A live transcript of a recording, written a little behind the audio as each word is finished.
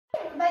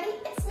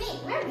everybody, it's me,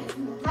 Mary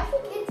from Fluffy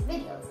Kids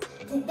Videos.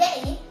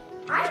 Today,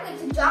 I'm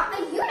going to draw a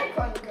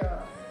unicorn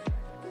girl.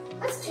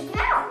 Let's check it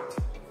out.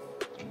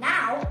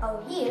 Now,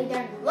 over here,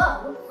 down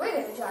below, we're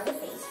going to draw the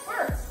face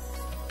first.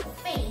 The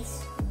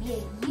face will be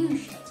a U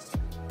shape.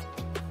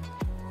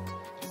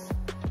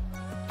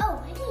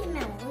 Oh, I didn't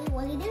know.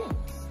 What are you doing?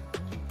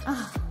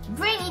 Oh,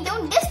 Brainy,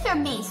 don't disturb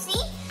me, see?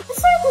 The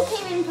circle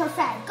came in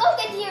perfect. Go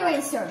get the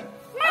eraser.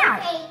 Now.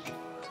 Okay.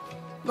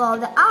 Well,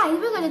 the eyes,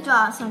 we're going to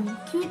draw some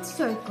cute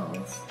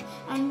circles.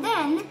 And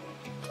then, 2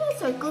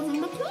 circles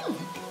in between.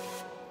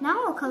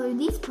 Now I'll color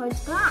these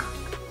parts black.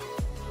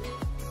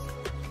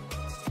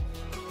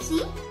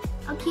 See?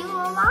 A cute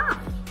little eye.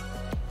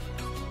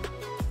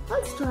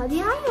 Let's draw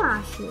the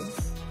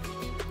eyelashes.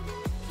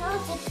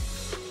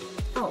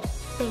 Oh,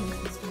 thanks,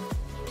 sister.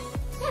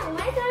 Yeah,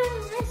 why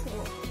don't this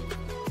one?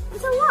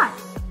 And so what?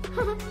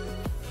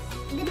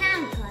 The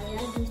banana color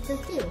I used to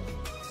do.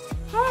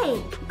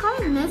 Hey, the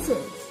color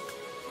misses.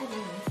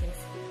 Okay, this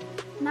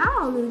is. Now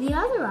I'll do the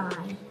other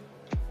eye.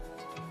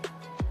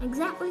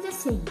 Exactly the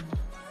same.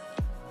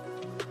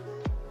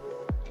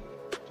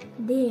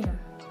 There.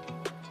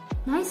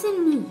 Nice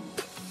and neat.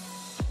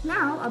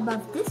 Now,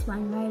 above this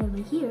one, right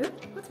over here,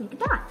 let's make a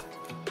dot.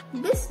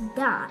 This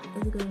dot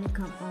is going to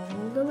come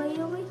all the way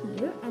over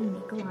here and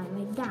make a line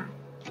like that.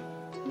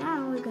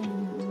 Now, we're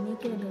going to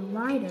make it a bit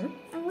wider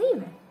and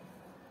leave it.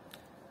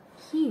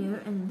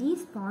 Here, in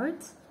these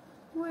parts,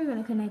 we're going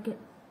to connect it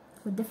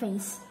with the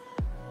face.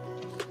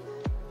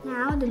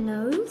 Now, the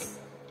nose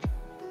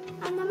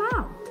and the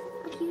mouth.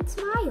 A cute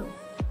smile.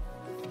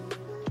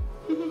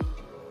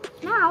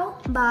 Now,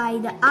 by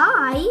the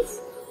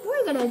eyes,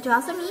 we're going to draw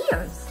some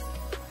ears.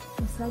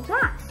 Just like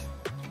that.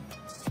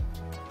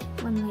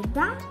 One like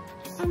that,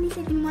 and the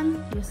second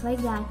one just like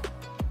that.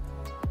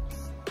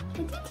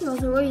 The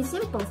details are very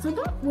simple, so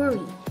don't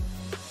worry.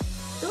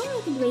 Don't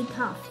make it very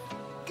tough.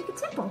 Make it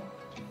simple.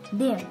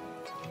 There.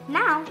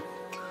 Now,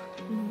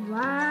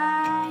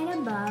 right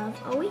above,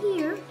 over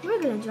here,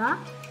 we're going to draw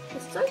a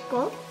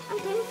circle and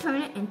then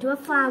turn it into a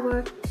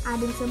flower,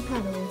 adding some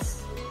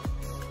petals.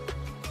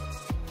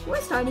 We're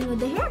starting with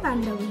the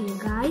hairband over here,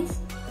 guys.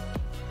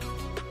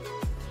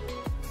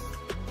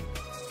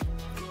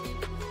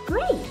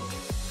 Great!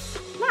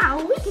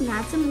 Now we can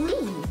add some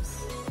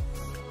leaves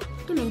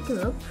to make it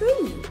look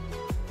pretty.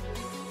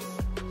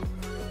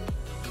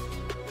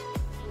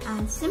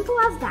 As simple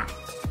as that.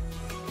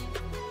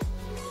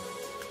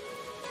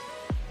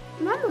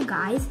 Remember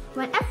guys,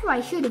 whenever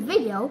I shoot a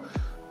video,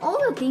 all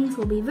the things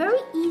will be very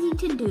easy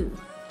to do.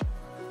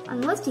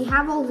 Unless you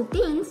have all the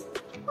things,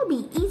 it will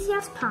be easy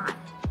as pie.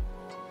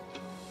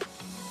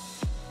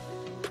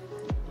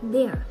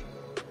 There.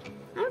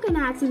 I'm gonna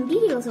add some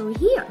details over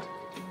here.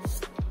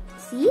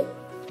 See?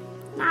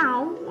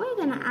 Now, we're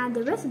gonna add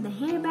the rest of the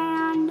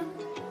hairband,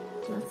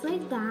 just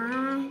like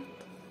that,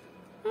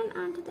 and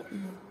onto the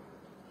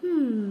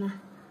ear.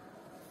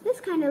 This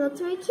kind of looks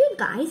very cute,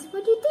 guys.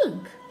 What do you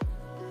think?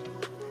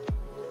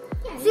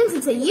 Yeah, Since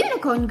it's a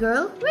unicorn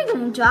girl, we're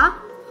gonna draw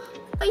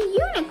a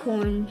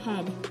unicorn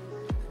head.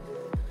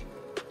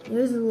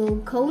 There's a little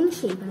cone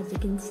shape, as you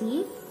can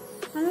see,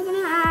 and we're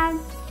gonna add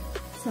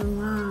some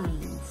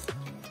lines,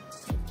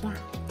 like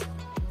that.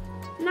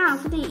 Now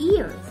for the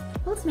ears.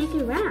 Let's make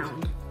it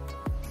round.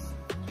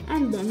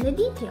 And then the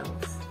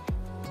details.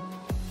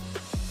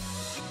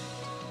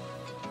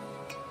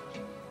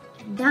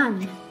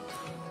 Done.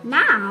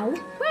 Now,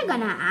 we're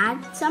gonna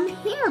add some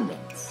hair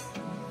bits.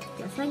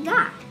 Just like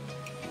that.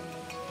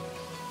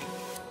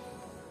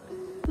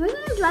 We're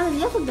gonna draw the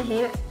rest of the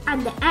hair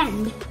at the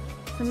end.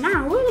 So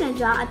now, we're gonna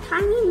draw a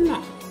tiny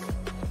neck.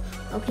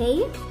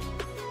 Okay?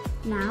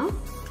 Now,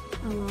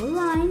 a little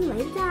line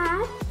like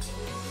that.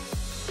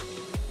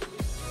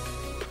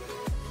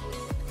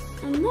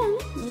 And then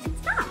make it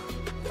stop,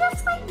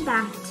 just like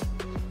that.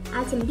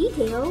 Add some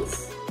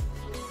details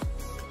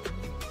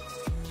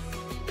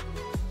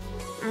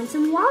and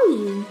some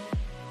volume,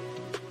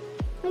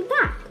 like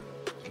that.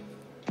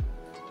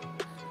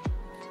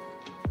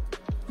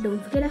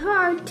 Don't forget a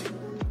heart.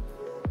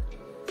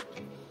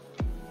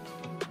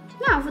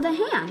 Now for the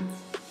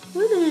hands,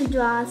 we're gonna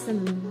draw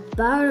some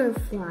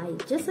butterfly,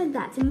 just like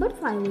that, some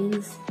butterfly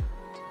wings.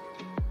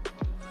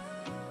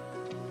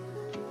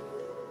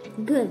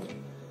 Good.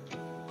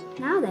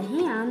 Now the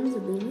hands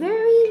will be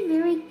very,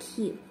 very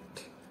cute.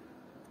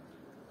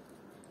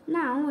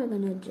 Now we're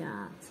gonna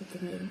draw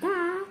something like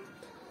that,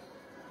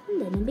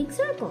 and then a big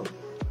circle,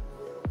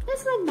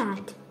 just like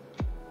that.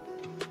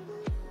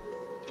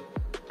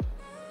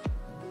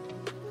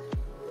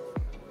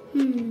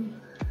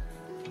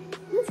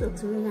 This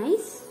looks really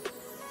nice.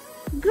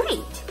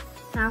 Great!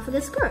 Now for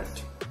the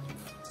skirt.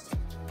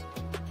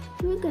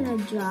 We're gonna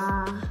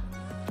draw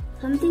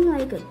something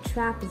like a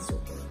trapezoid.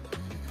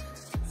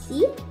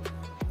 See?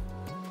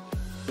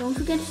 Don't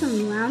forget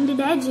some rounded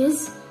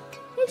edges.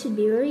 It should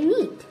be very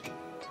neat.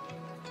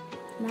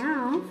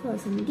 Now for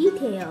some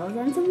details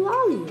and some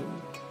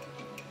volume.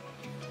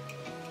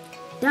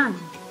 Done.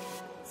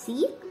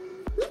 See?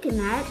 We can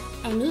add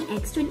any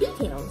extra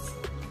details.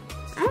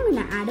 I'm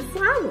gonna add a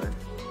flower.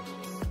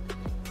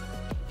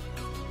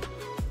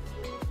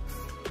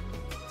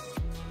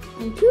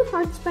 and 2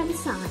 hearts by the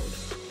side.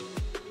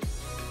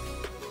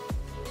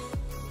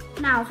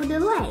 Now for the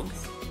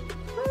legs.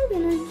 We're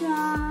gonna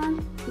draw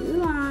 2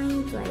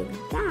 lines like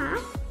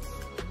that,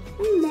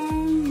 and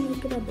then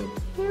make it a bit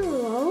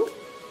parallel,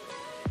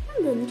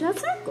 and then draw a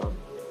circle.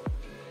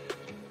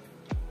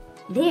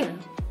 There.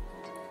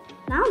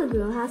 Now the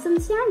girl has some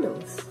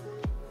sandals.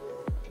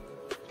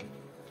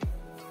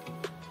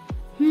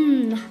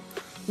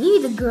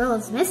 Maybe the girl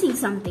is missing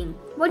something.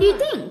 What do you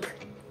think?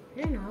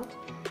 I don't know.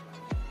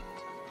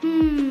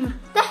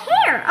 The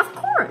hair, of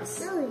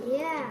course. Oh,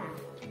 yeah.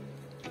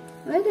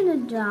 We're gonna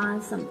draw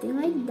something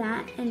like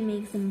that and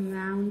make some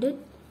rounded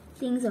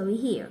things over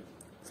here.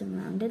 Some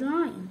rounded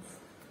lines.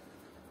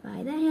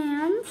 By the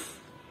hands,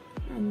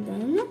 and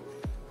then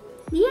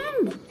the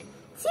end.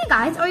 See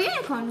guys, our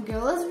unicorn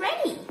girl is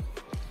ready.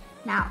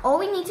 Now all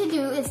we need to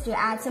do is to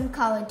add some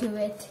color to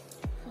it.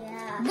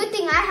 Yeah. Good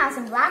thing I have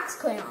some wax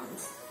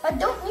crayons. But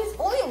don't use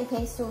oil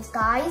pastels,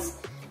 guys.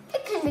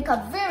 It can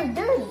become very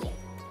dirty.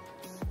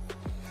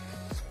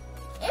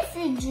 If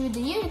you drew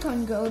the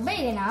unicorn girl big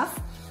enough,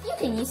 you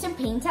can use some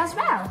paint as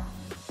well.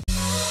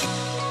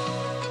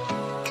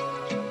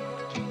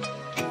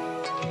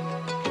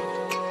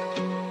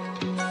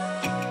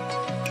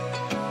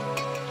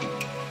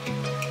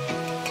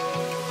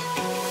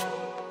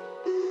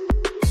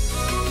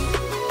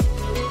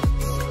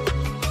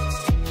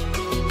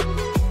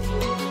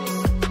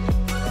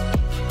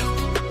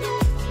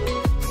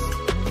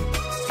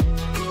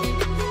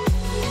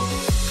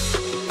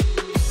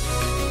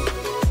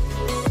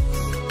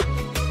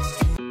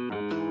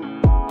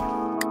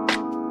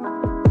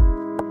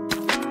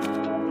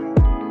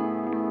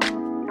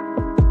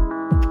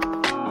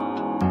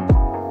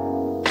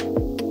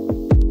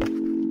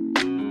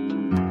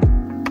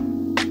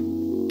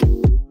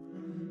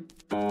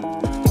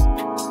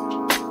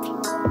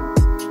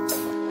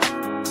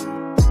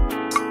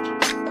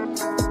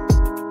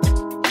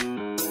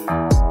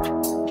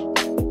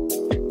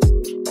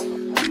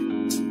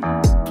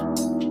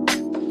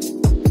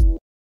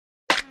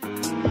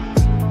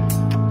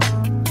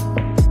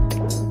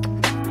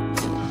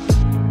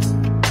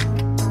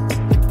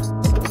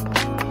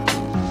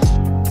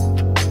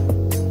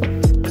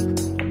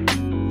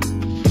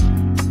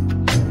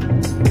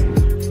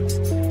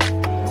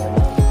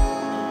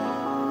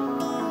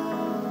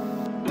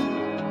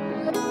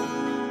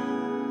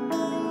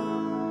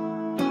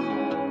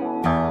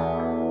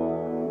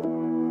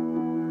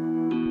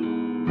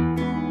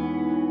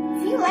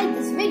 Like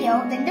this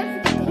video, then don't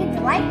forget to hit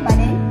the like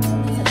button,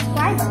 the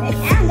subscribe button,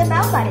 and the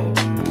bell button.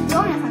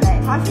 Join us on the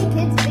Hitoshi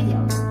Kids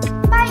videos.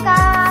 Bye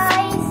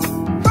guys!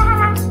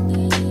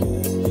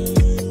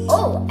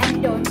 Oh,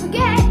 and don't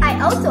forget,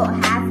 I also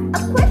have